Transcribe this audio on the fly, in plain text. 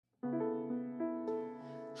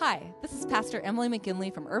Hi, this is Pastor Emily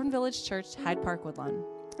McGinley from Urban Village Church, Hyde Park, Woodlawn.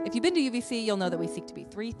 If you've been to UVC, you'll know that we seek to be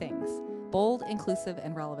three things: bold, inclusive,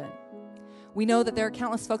 and relevant. We know that there are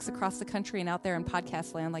countless folks across the country and out there in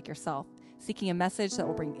podcast land like yourself, seeking a message that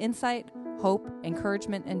will bring insight, hope,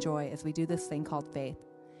 encouragement, and joy as we do this thing called faith.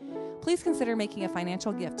 Please consider making a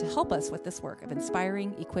financial gift to help us with this work of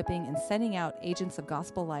inspiring, equipping, and sending out agents of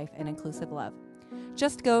gospel life and inclusive love.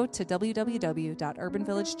 Just go to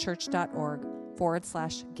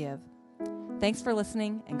www.urbanvillagechurch.org/give. Thanks for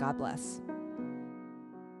listening, and God bless.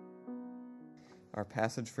 Our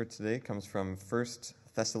passage for today comes from 1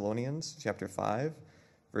 Thessalonians chapter 5,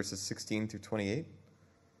 verses 16 through 28.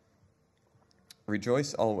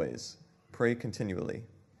 Rejoice always, pray continually.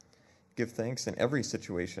 Give thanks in every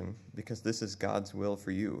situation, because this is God's will for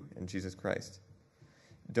you in Jesus Christ.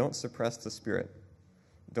 Don't suppress the Spirit.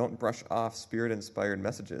 Don't brush off Spirit-inspired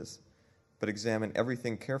messages, but examine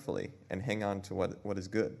everything carefully and hang on to what is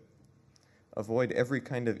good. Avoid every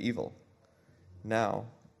kind of evil. Now,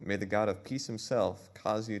 may the God of peace himself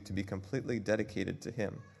cause you to be completely dedicated to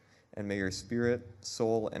him, and may your spirit,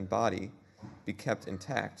 soul, and body be kept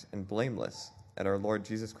intact and blameless at our Lord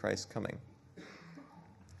Jesus Christ's coming.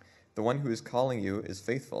 The one who is calling you is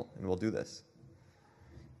faithful and will do this.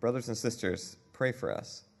 Brothers and sisters, pray for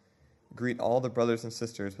us. Greet all the brothers and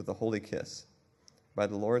sisters with a holy kiss. By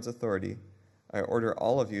the Lord's authority, I order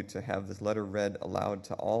all of you to have this letter read aloud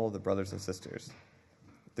to all of the brothers and sisters.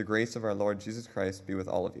 The grace of our Lord Jesus Christ be with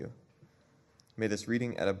all of you. May this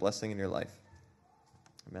reading add a blessing in your life.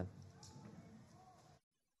 Amen.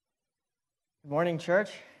 Good morning,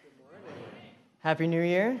 church. Good morning. Happy New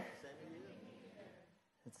Year.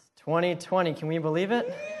 It's 2020. Can we believe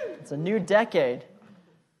it? It's a new decade.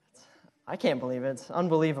 I can't believe it. It's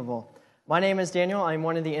unbelievable. My name is Daniel. I'm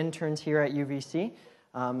one of the interns here at UVC.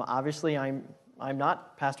 Obviously, I'm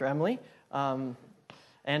not Pastor Emily. And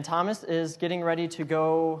Thomas is getting ready to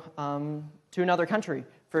go to another country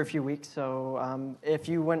for a few weeks. So if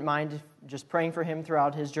you wouldn't mind just praying for him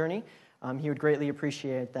throughout his journey, he would greatly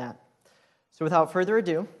appreciate that. So without further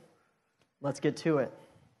ado, let's get to it.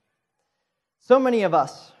 So many of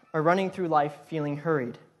us are running through life feeling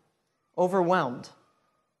hurried, overwhelmed,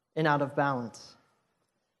 and out of balance.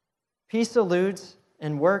 Peace eludes,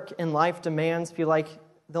 and work and life demands feel like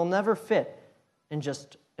they'll never fit in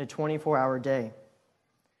just a 24-hour day.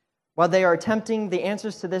 While they are tempting, the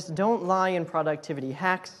answers to this don't lie in productivity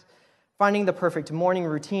hacks, finding the perfect morning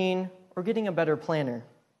routine, or getting a better planner.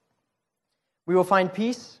 We will find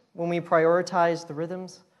peace when we prioritize the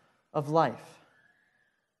rhythms of life,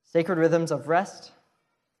 sacred rhythms of rest,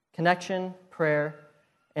 connection, prayer,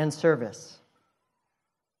 and service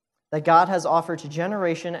that God has offered to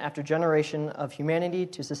generation after generation of humanity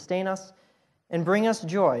to sustain us and bring us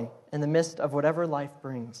joy in the midst of whatever life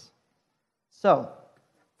brings. So,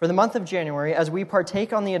 for the month of January, as we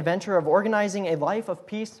partake on the adventure of organizing a life of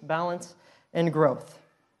peace, balance, and growth,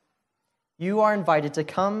 you are invited to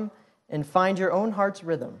come and find your own heart's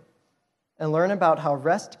rhythm and learn about how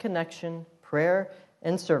rest, connection, prayer,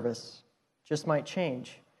 and service just might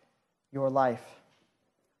change your life.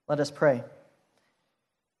 Let us pray.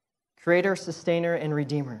 Creator, sustainer, and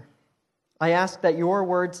redeemer, I ask that your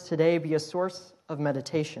words today be a source of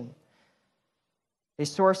meditation, a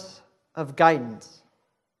source of guidance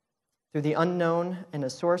through the unknown, and a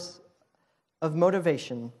source of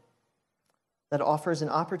motivation that offers an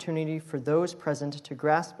opportunity for those present to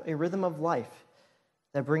grasp a rhythm of life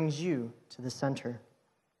that brings you to the center.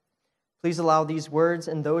 Please allow these words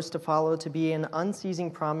and those to follow to be an unceasing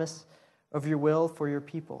promise of your will for your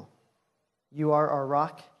people. You are our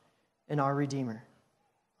rock and our Redeemer.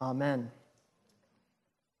 Amen.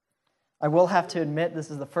 I will have to admit, this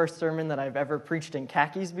is the first sermon that I've ever preached in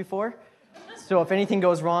khakis before. So if anything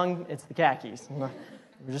goes wrong, it's the khakis. We're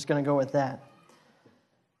just going to go with that.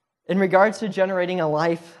 In regards to generating a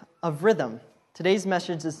life of rhythm, today's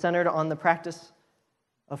message is centered on the practice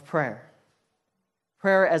of prayer.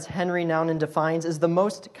 Prayer, as Henry Nouwen defines, is the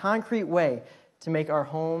most concrete way to make our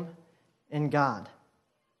home in God.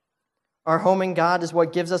 Our home in God is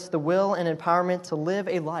what gives us the will and empowerment to live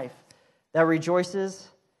a life that rejoices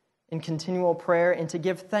in continual prayer and to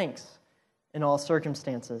give thanks in all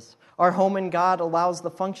circumstances. Our home in God allows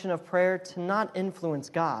the function of prayer to not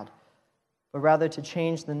influence God, but rather to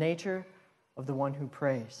change the nature of the one who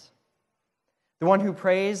prays. The one who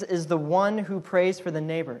prays is the one who prays for the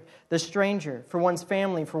neighbor, the stranger, for one's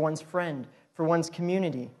family, for one's friend, for one's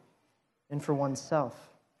community, and for oneself.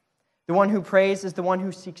 The one who prays is the one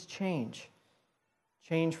who seeks change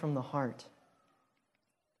from the heart.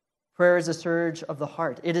 Prayer is a surge of the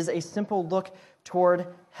heart. It is a simple look toward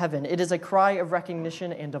heaven. It is a cry of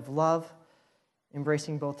recognition and of love.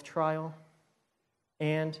 embracing both trial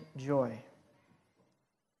and joy.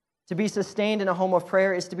 To be sustained in a home of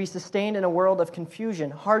prayer is to be sustained in a world of confusion,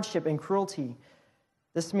 hardship, and cruelty.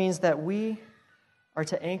 This means that we are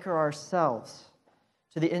to anchor ourselves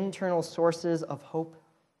to the internal sources of hope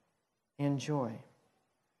and joy.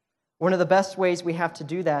 One of the best ways we have to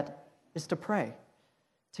do that is to pray,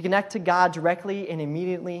 to connect to God directly and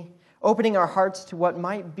immediately, opening our hearts to what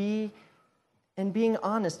might be and being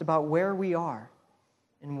honest about where we are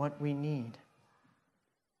and what we need.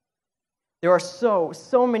 There are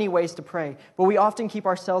so many ways to pray, but we often keep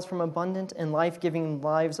ourselves from abundant and life-giving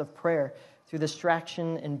lives of prayer through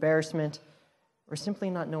distraction, embarrassment, or simply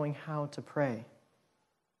not knowing how to pray.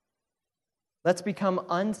 Let's become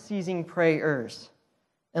unceasing prayers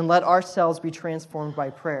and let ourselves be transformed by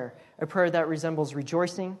prayer, a prayer that resembles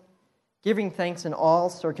rejoicing, giving thanks in all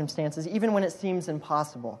circumstances, even when it seems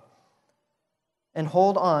impossible, and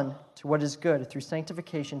hold on to what is good through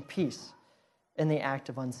sanctification, peace, and the act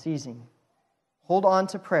of unceasing. Hold on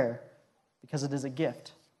to prayer because it is a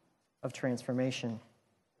gift of transformation.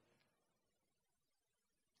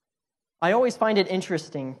 I always find it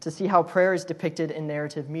interesting to see how prayer is depicted in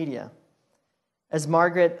narrative media. As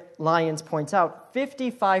Margaret Lyons points out,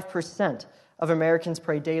 55% of Americans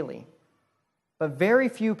pray daily, but very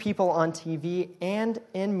few people on TV and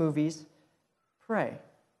in movies pray.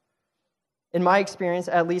 In my experience,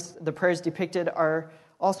 at least, the prayers depicted are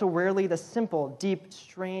also rarely the simple, deep,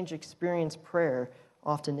 strange experience prayer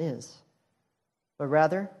often is, but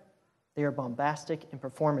rather they are bombastic and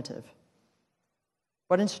performative,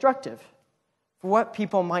 but instructive for what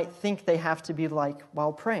people might think they have to be like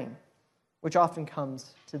while praying, which often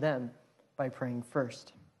comes to them by praying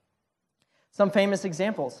first. Some famous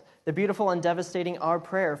examples: the beautiful and devastating Our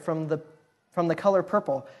Prayer from The Color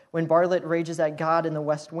Purple, when Bartlett rages at God in the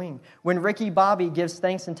West Wing, when Ricky Bobby gives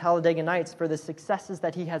thanks in Talladega Nights for the successes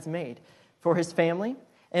that he has made, for his family,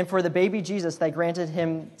 and for the baby Jesus that granted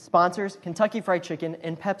him sponsors, Kentucky Fried Chicken,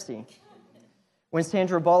 and Pepsi. When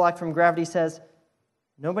Sandra Bullock from Gravity says,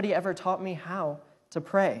 "Nobody ever taught me how to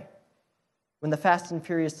pray." When the Fast and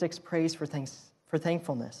Furious 6 prays for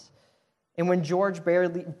thankfulness. And when George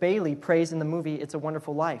Bailey prays in the movie It's a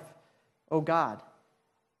Wonderful Life, "Oh God,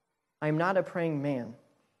 I am not a praying man,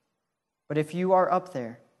 but if you are up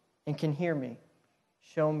there and can hear me,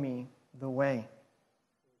 show me the way."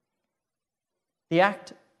 The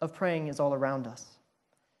act of praying is all around us.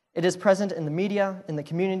 It is present in the media, in the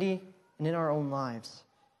community, and in our own lives.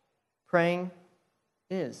 Praying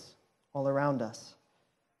is all around us,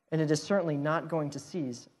 and it is certainly not going to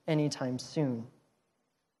cease anytime soon.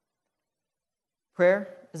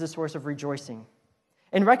 Prayer is a source of rejoicing.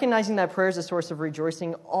 In recognizing that prayer is a source of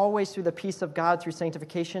rejoicing, always through the peace of God through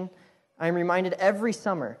sanctification, I am reminded every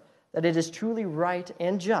summer that it is truly right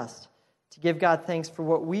and just to give God thanks for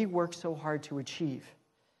what we work so hard to achieve.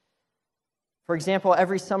 For example,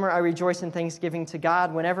 every summer I rejoice in thanksgiving to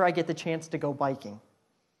God whenever I get the chance to go biking.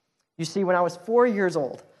 You see, when I was 4 years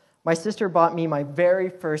old, my sister bought me my very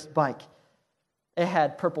first bike. It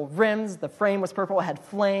had purple rims, the frame was purple, it had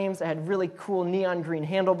flames, it had really cool neon green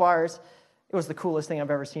handlebars. It was the coolest thing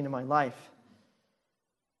I've ever seen in my life.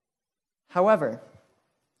 However,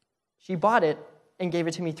 she bought it and gave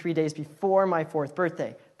it to me 3 days before my 4th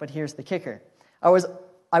birthday. But here's the kicker. I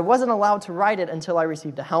wasn't allowed to ride it until I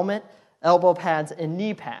received a helmet, elbow pads, and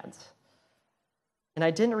knee pads. And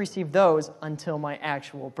I didn't receive those until my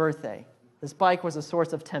actual birthday. This bike was a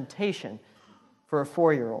source of temptation for a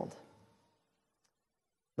 4-year-old.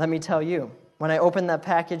 Let me tell you, when I opened that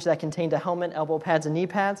package that contained a helmet, elbow pads, and knee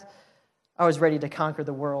pads, I was ready to conquer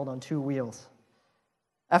the world on 2 wheels.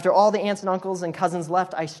 After all the aunts and uncles and cousins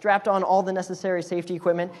left, I strapped on all the necessary safety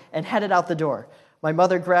equipment and headed out the door. My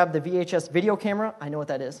mother grabbed the VHS video camera. I know what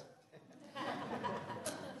that is.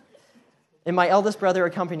 And my eldest brother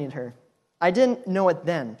accompanied her. I didn't know it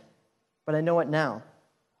then, but I know it now.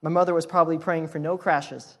 My mother was probably praying for no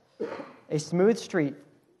crashes, a smooth street,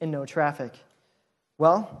 and no traffic.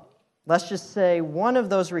 Well, let's just say one of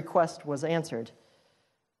those requests was answered.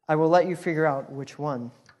 I will let you figure out which one.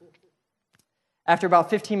 After about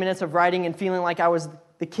 15 minutes of riding and feeling like I was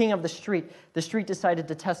the king of the street decided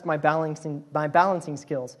to test my balancing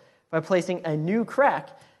skills by placing a new crack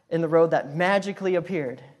in the road that magically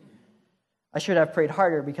appeared. I should have prayed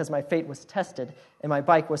harder because my fate was tested and my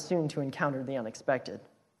bike was soon to encounter the unexpected.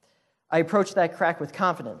 I approached that crack with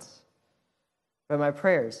confidence, but my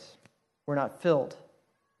prayers were not filled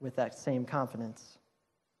with that same confidence.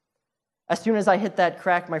 As soon as I hit that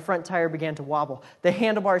crack, my front tire began to wobble. The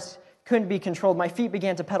handlebars couldn't be controlled. My feet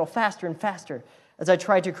began to pedal faster and faster as I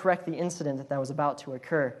tried to correct the incident that was about to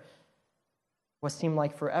occur. What seemed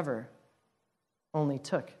like forever only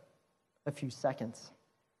took a few seconds.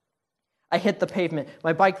 I hit the pavement.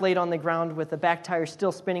 My bike laid on the ground with the back tire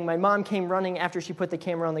still spinning. My mom came running after she put the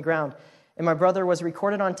camera on the ground. And my brother was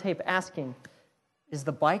recorded on tape asking, "Is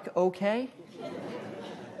the bike okay?"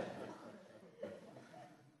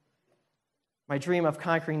 My dream of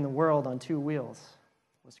conquering the world on 2 wheels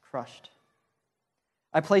was crushed.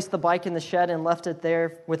 I placed the bike in the shed and left it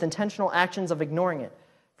there with intentional actions of ignoring it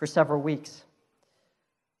for several weeks.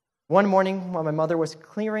 One morning, while my mother was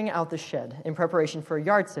clearing out the shed in preparation for a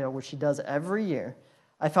yard sale, which she does every year,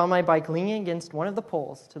 I found my bike leaning against one of the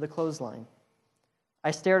poles to the clothesline.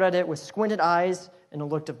 I stared at it with squinted eyes and a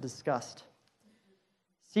look of disgust.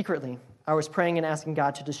 Secretly, I was praying and asking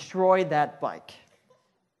God to destroy that bike.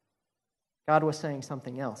 God was saying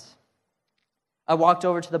something else. I walked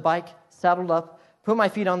over to the bike, saddled up, put my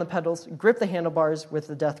feet on the pedals, gripped the handlebars with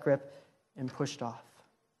the death grip, and pushed off.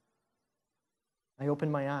 I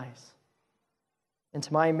opened my eyes, and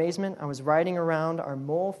to my amazement, I was riding around our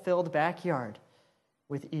mole-filled backyard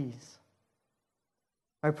with ease.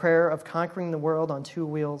 My prayer of conquering the world on 2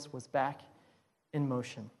 wheels was back in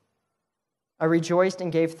motion. I rejoiced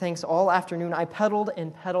and gave thanks all afternoon. I pedaled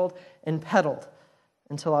and pedaled and pedaled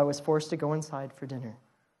until I was forced to go inside for dinner.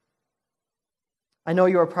 I know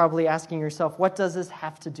you are probably asking yourself, what does this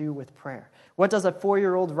have to do with prayer? What does a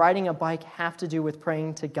 4-year-old riding a bike have to do with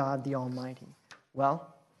praying to God the Almighty?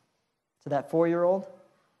 Well, to that 4-year-old,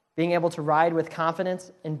 being able to ride with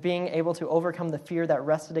confidence and being able to overcome the fear that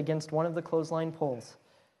rested against one of the clothesline poles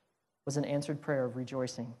was an answered prayer of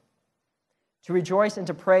rejoicing. To rejoice and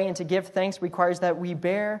to pray and to give thanks requires that we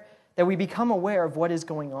become aware of what is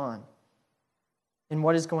going on and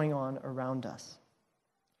what is going on around us.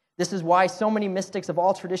 This is why so many mystics of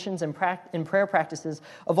all traditions and prayer practices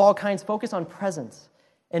of all kinds focus on presence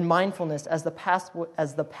and mindfulness as the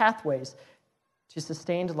pathways to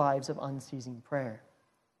sustained lives of unceasing prayer.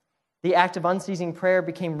 The act of unceasing prayer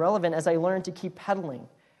became relevant as I learned to keep pedaling,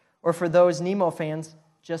 or for those Nemo fans,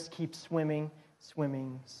 just keep swimming,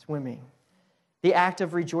 swimming, swimming. The act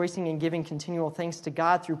of rejoicing and giving continual thanks to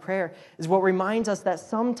God through prayer is what reminds us that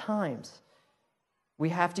sometimes we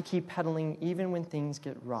have to keep pedaling even when things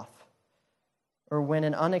get rough, or when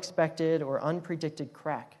an unexpected or unpredicted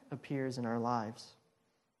crack appears in our lives.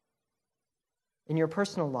 In your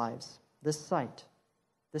personal lives, this site,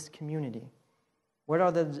 this community, what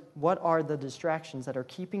are the distractions that are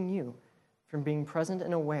keeping you from being present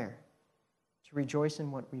and aware to rejoice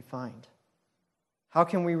in what we find? How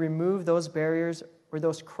can we remove those barriers or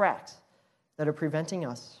those cracks that are preventing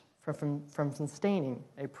us from sustaining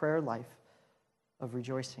a prayer life of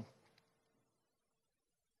rejoicing?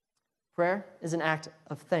 Prayer is an act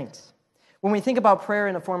of thanks. When we think about prayer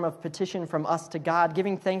in a form of petition from us to God,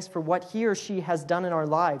 giving thanks for what He or she has done in our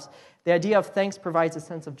lives, the idea of thanks provides a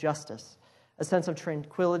sense of justice, a sense of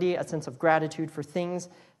tranquility, a sense of gratitude for things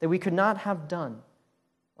that we could not have done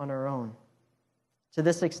on our own. To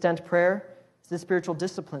this extent, prayer is the spiritual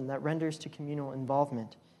discipline that renders to communal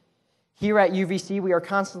involvement. Here at UVC, we are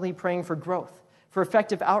constantly praying for growth, for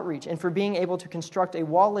effective outreach, and for being able to construct a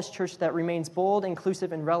wall-less church that remains bold,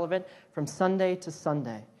 inclusive, and relevant from Sunday to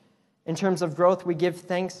Sunday. In terms of growth, we give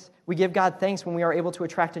God thanks when we are able to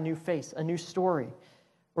attract a new face, a new story,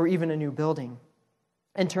 or even a new building.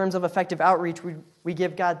 In terms of effective outreach, we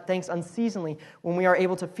give God thanks unceasingly when we are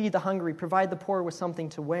able to feed the hungry, provide the poor with something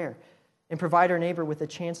to wear, and provide our neighbor with a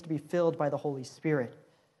chance to be filled by the Holy Spirit.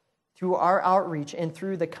 Through our outreach and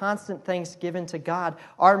through the constant thanks given to God,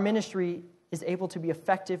 our ministry is able to be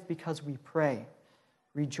effective because we pray,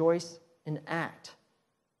 rejoice, and act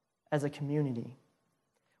as a community.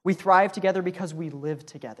 We thrive together because we live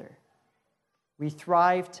together. We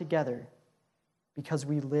thrive together because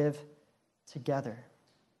we live together.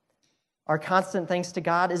 Our constant thanks to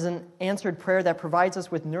God is an answered prayer that provides us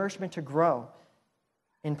with nourishment to grow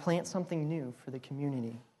and plant something new for the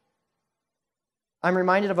community. I'm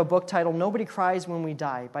reminded of a book titled Nobody Cries When We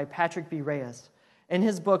Die by Patrick B. Reyes. In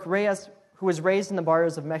his book, Reyes, who was raised in the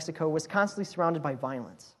barrios of Mexico, was constantly surrounded by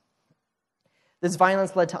violence. This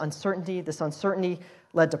violence led to uncertainty. This uncertainty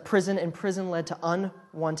led to prison, and prison led to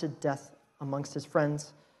unwanted death amongst his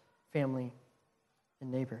friends, family,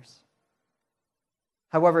 and neighbors.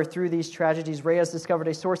 However, through these tragedies, Reyes discovered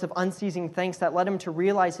a source of unceasing thanks that led him to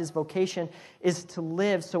realize his vocation is to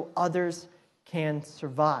live so others can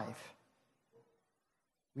survive.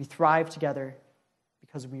 We thrive together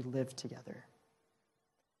because we live together.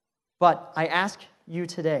 But I ask you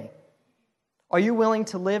today, are you willing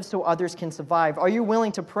to live so others can survive? Are you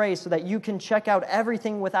willing to pray so that you can check out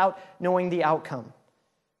everything without knowing the outcome?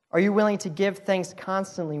 Are you willing to give thanks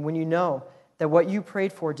constantly when you know that what you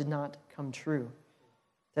prayed for did not come true?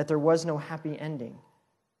 that there was no happy ending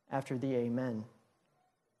after the amen.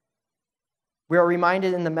 We are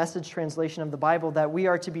reminded in the Message translation of the Bible that we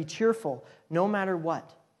are to be cheerful no matter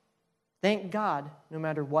what. Thank God no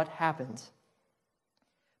matter what happens.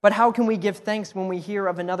 But how can we give thanks when we hear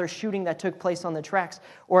of another shooting that took place on the tracks,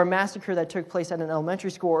 or a massacre that took place at an elementary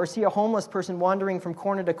school, or see a homeless person wandering from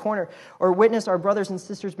corner to corner, or witness our brothers and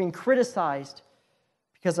sisters being criticized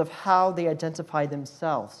because of how they identify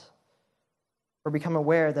themselves, or become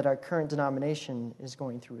aware that our current denomination is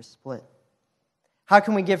going through a split? How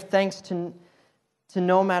can we give thanks to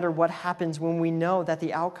no matter what happens when we know that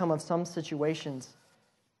the outcome of some situations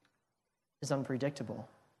is unpredictable?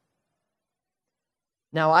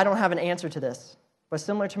 Now, I don't have an answer to this, but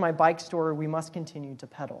similar to my bike story, we must continue to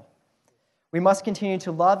pedal. We must continue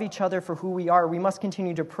to love each other for who we are. We must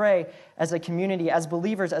continue to pray as a community, as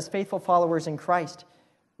believers, as faithful followers in Christ.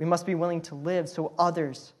 We must be willing to live so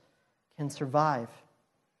others can survive.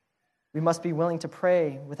 We must be willing to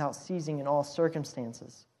pray without ceasing in all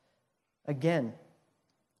circumstances. Again,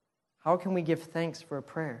 how can we give thanks for a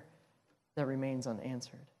prayer that remains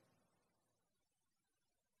unanswered?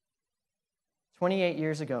 28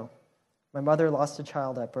 years ago, my mother lost a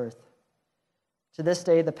child at birth. To this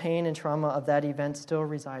day, the pain and trauma of that event still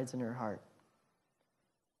resides in her heart.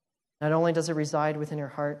 Not only does it reside within her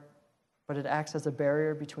heart, but it acts as a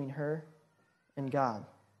barrier between her and God.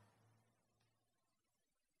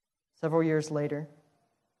 Several years later,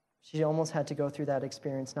 she almost had to go through that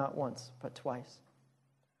experience not once, but twice.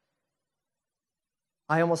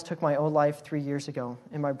 I almost took my own life 3 years ago,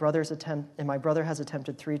 and my brother has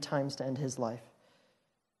attempted 3 times to end his life.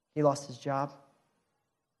 He lost his job,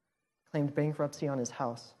 claimed bankruptcy on his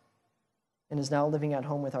house, and is now living at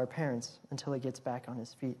home with our parents until he gets back on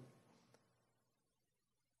his feet.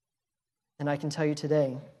 And I can tell you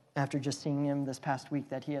today, after just seeing him this past week,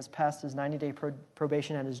 that he has passed his 90-day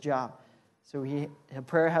probation at his job. So his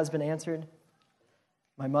prayer has been answered.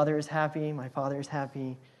 My mother is happy. My father is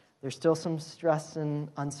happy. There's still some stress and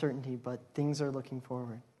uncertainty, but things are looking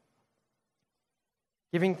forward.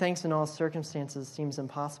 Giving thanks in all circumstances seems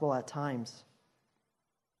impossible at times.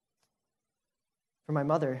 For my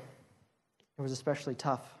mother, it was especially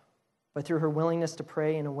tough. But through her willingness to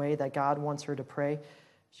pray in a way that God wants her to pray,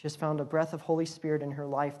 she has found a breath of Holy Spirit in her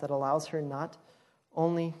life that allows her not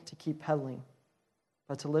only to keep pedaling,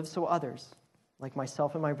 but to live so others, like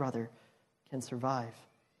myself and my brother, can survive.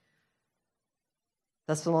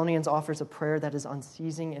 Thessalonians offers a prayer that is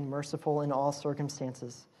unceasing and merciful in all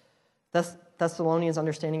circumstances. Thessalonians'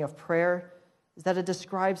 understanding of prayer is that it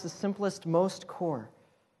describes the simplest, most core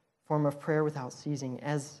form of prayer without ceasing,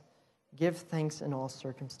 as give thanks in all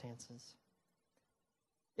circumstances.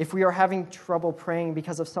 If we are having trouble praying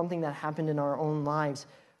because of something that happened in our own lives,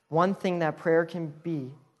 one thing that prayer can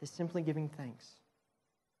be is simply giving thanks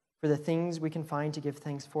for the things we can find to give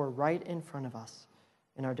thanks for right in front of us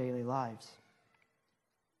in our daily lives.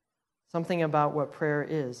 Something about what prayer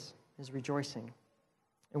is rejoicing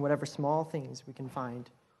in whatever small things we can find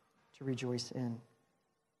to rejoice in.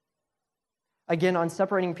 Again, on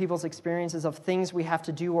separating people's experiences of things we have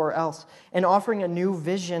to do or else, and offering a new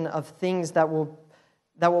vision of things that will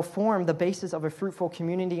form the basis of a fruitful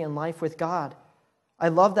community and life with God. I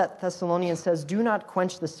love that Thessalonians says, do not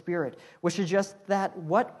quench the Spirit, which suggests that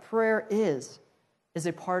what prayer is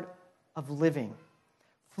a part of living.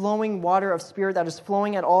 Flowing water of Spirit that is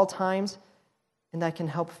flowing at all times and that can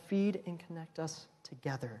help feed and connect us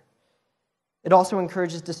together. It also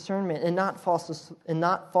encourages discernment and not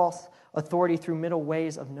false authority through middle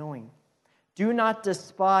ways of knowing. Do not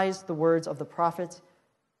despise the words of the prophets,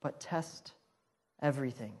 but test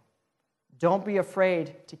everything. Don't be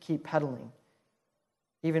afraid to keep pedaling,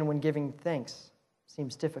 even when giving thanks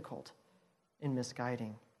seems difficult and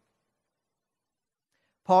misguiding.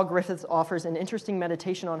 Paul Griffiths offers an interesting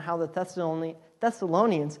meditation on how the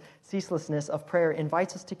Thessalonians' ceaselessness of prayer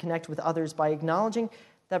invites us to connect with others by acknowledging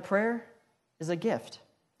that prayer is a gift.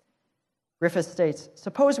 Griffiths states,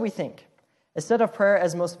 suppose we think, instead of prayer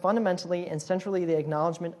as most fundamentally and centrally the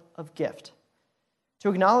acknowledgement of gift. To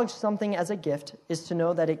acknowledge something as a gift is to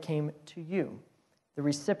know that it came to you, the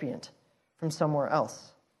recipient, from somewhere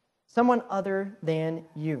else, someone other than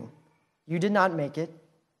you. You did not make it,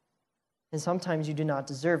 and sometimes you do not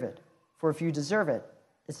deserve it. For if you deserve it,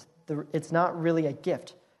 it's not really a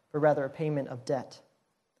gift, but rather a payment of debt.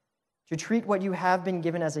 To treat what you have been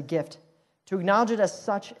given as a gift, to acknowledge it as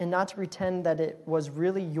such and not to pretend that it was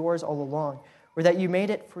really yours all along, or that you made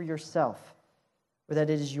it for yourself, or that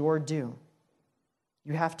it is your due.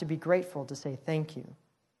 You have to be grateful to say thank you,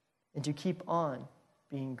 and to keep on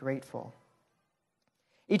being grateful.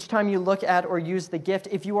 Each time you look at or use the gift,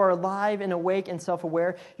 if you are alive and awake and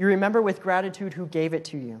self-aware, you remember with gratitude who gave it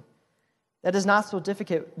to you. That is not so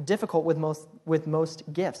difficult with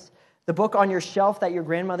most gifts. The book on your shelf that your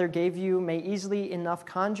grandmother gave you may easily enough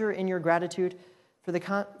conjure in your gratitude for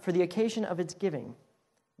the occasion of its giving,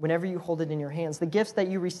 whenever you hold it in your hands. The gifts that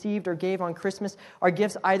you received or gave on Christmas are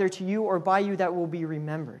gifts either to you or by you that will be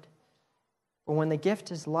remembered. But when the gift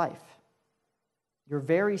is life, your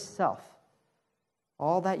very self,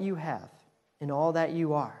 all that you have and all that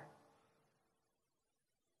you are,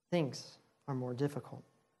 things are more difficult.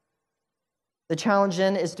 The challenge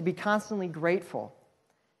then is to be constantly grateful,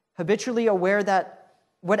 habitually aware that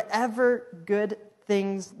whatever good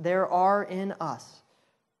things there are in us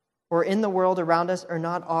or in the world around us are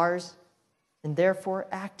not ours and therefore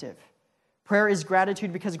active. Prayer is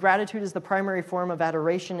gratitude because gratitude is the primary form of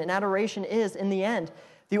adoration, and adoration is, in the end,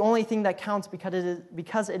 the only thing that counts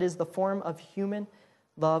because it is the form of human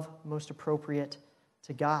love most appropriate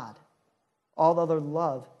to God. All other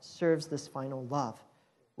love serves this final love,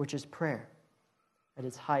 which is prayer at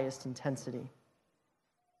its highest intensity.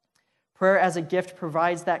 Prayer as a gift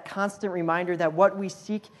provides that constant reminder that what we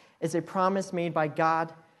seek is a promise made by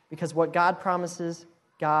God, because what God promises,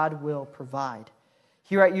 God will provide.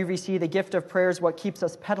 Here at UVC, the gift of prayer is what keeps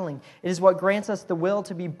us pedaling. It is what grants us the will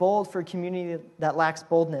to be bold for a community that lacks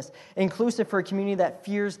boldness, inclusive for a community that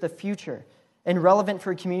fears the future, and relevant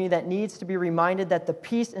for a community that needs to be reminded that the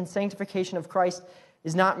peace and sanctification of Christ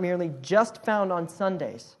is not merely just found on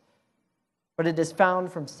Sundays, but it is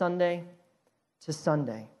found from Sunday to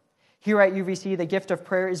Sunday. Here at UVC, the gift of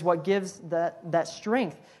prayer is what gives that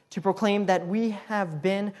strength to proclaim that we have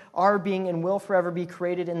been, are being, and will forever be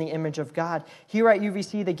created in the image of God. Here at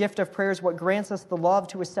UVC, the gift of prayer is what grants us the love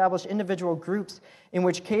to establish individual groups in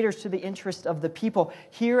which caters to the interest of the people.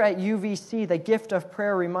 Here at UVC, the gift of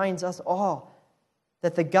prayer reminds us all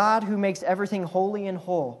that the God who makes everything holy and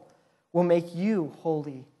whole will make you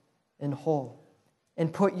holy and whole,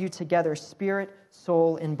 and put you together, spirit,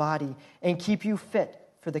 soul, and body, and keep you fit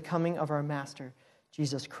for the coming of our Master,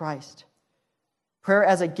 Jesus Christ. Prayer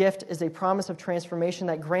as a gift is a promise of transformation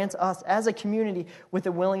that grants us as a community with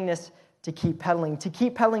a willingness to keep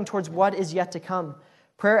pedaling towards what is yet to come.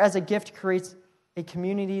 Prayer as a gift creates a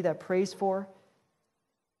community that prays for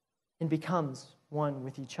and becomes one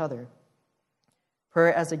with each other.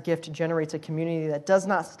 Prayer as a gift generates a community that does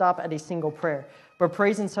not stop at a single prayer, but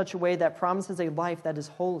prays in such a way that promises a life that is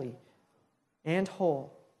holy and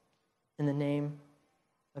whole in the name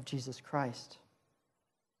of Jesus Christ.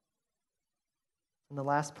 And the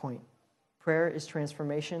last point, prayer is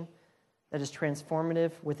transformation that is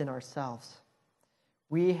transformative within ourselves.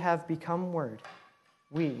 We have become Word.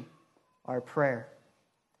 We are prayer.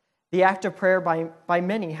 The act of prayer by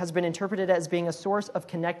many has been interpreted as being a source of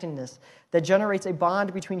connectedness that generates a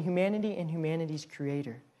bond between humanity and humanity's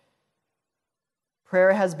Creator.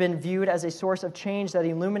 Prayer has been viewed as a source of change that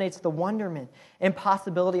illuminates the wonderment and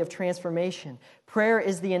possibility of transformation. Prayer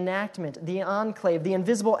is the enactment, the enclave, the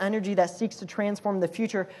invisible energy that seeks to transform the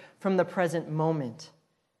future from the present moment.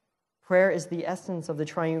 Prayer is the essence of the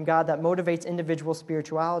triune God that motivates individual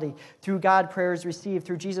spirituality. Through God, prayer is received.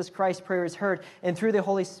 Through Jesus Christ, prayer is heard. And through the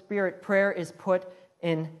Holy Spirit, prayer is put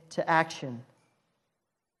into action.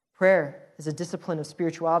 Prayer is a discipline of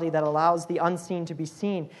spirituality that allows the unseen to be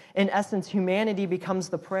seen. In essence, humanity becomes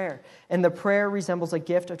the prayer, and the prayer resembles a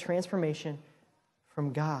gift of transformation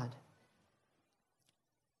from God.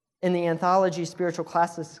 In the anthology Spiritual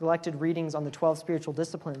Classes Selected Readings on the 12 Spiritual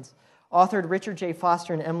Disciplines, authored Richard J.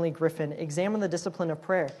 Foster and Emily Griffin examined the discipline of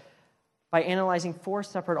prayer by analyzing 4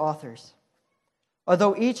 separate authors.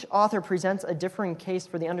 Although each author presents a differing case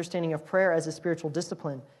for the understanding of prayer as a spiritual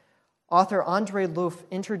discipline, author Andre Louf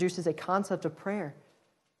introduces a concept of prayer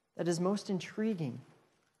that is most intriguing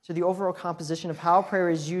to the overall composition of how prayer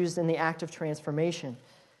is used in the act of transformation.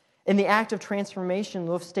 In the act of transformation,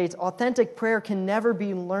 Louf states, authentic prayer can never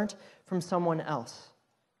be learnt from someone else.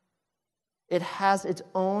 It has its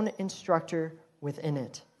own instructor within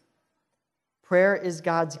it. Prayer is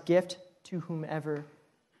God's gift to whomever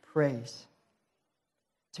prays.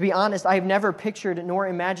 To be honest, I have never pictured nor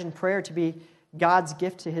imagined prayer to be God's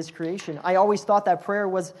gift to his creation. I always thought that prayer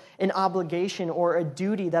was an obligation or a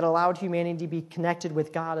duty that allowed humanity to be connected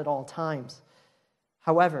with God at all times.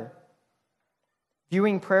 However,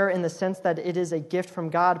 viewing prayer in the sense that it is a gift from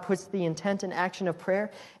God puts the intent and action of prayer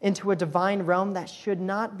into a divine realm that should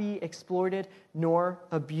not be exploited nor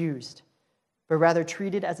abused, but rather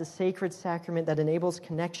treated as a sacred sacrament that enables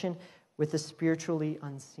connection with the spiritually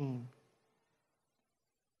unseen.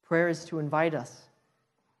 Prayer is to invite us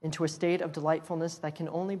into a state of delightfulness that can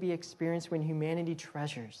only be experienced when humanity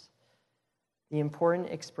treasures the important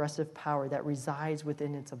expressive power that resides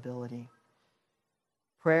within its ability.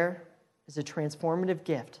 Prayer is a transformative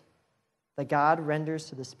gift that God renders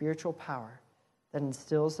to the spiritual power that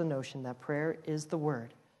instills the notion that prayer is the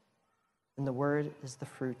Word, and the Word is the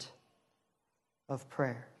fruit of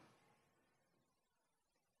prayer.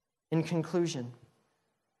 In conclusion,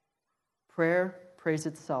 prayer prays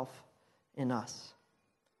itself in us.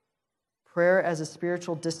 Prayer as a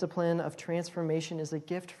spiritual discipline of transformation is a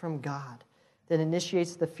gift from God that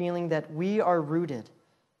initiates the feeling that we are rooted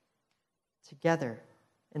together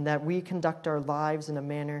and that we conduct our lives in a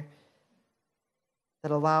manner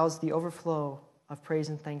that allows the overflow of praise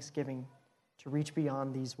and thanksgiving to reach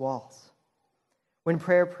beyond these walls. When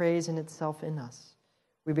prayer prays in itself in us,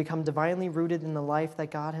 we become divinely rooted in the life that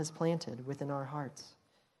God has planted within our hearts.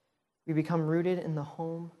 We become rooted in the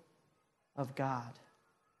home of God.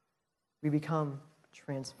 We become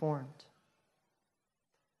transformed.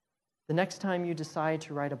 The next time you decide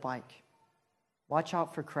to ride a bike, watch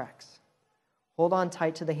out for cracks. Hold on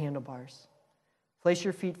tight to the handlebars. Place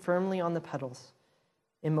your feet firmly on the pedals.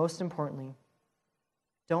 And most importantly,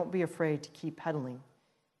 don't be afraid to keep pedaling,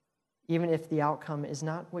 even if the outcome is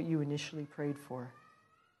not what you initially prayed for.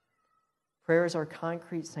 Prayer is our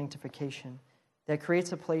concrete sanctification that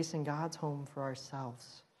creates a place in God's home for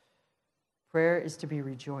ourselves. Prayer is to be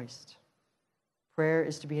rejoiced. Prayer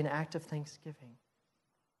is to be an act of thanksgiving.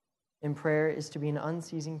 And prayer is to be an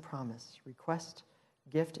unceasing promise, request,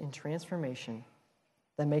 gift, and transformation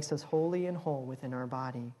that makes us holy and whole within our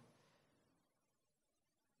body,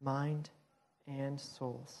 mind, and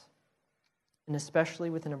souls, and especially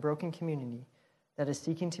within a broken community that is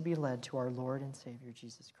seeking to be led to our Lord and Savior,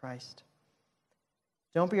 Jesus Christ.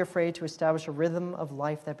 Don't be afraid to establish a rhythm of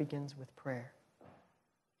life that begins with prayer.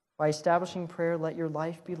 By establishing prayer, let your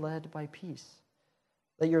life be led by peace.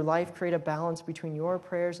 Let your life create a balance between your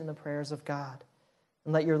prayers and the prayers of God.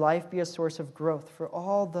 And let your life be a source of growth for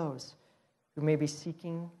all those who may be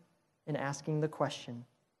seeking and asking the question,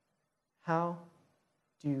 how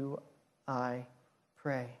do I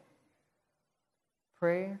pray?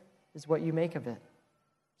 Prayer is what you make of it.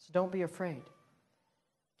 So don't be afraid.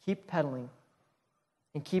 Keep pedaling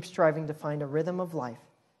and keep striving to find a rhythm of life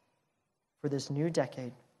for this new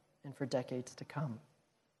decade and for decades to come.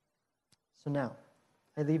 So now,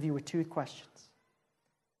 I leave you with two questions.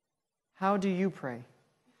 How do you pray?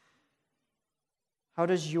 How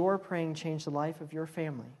does your praying change the life of your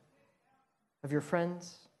family, of your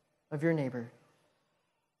friends, of your neighbor,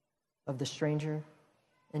 of the stranger,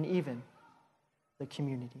 and even the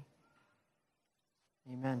community?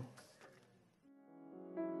 Amen.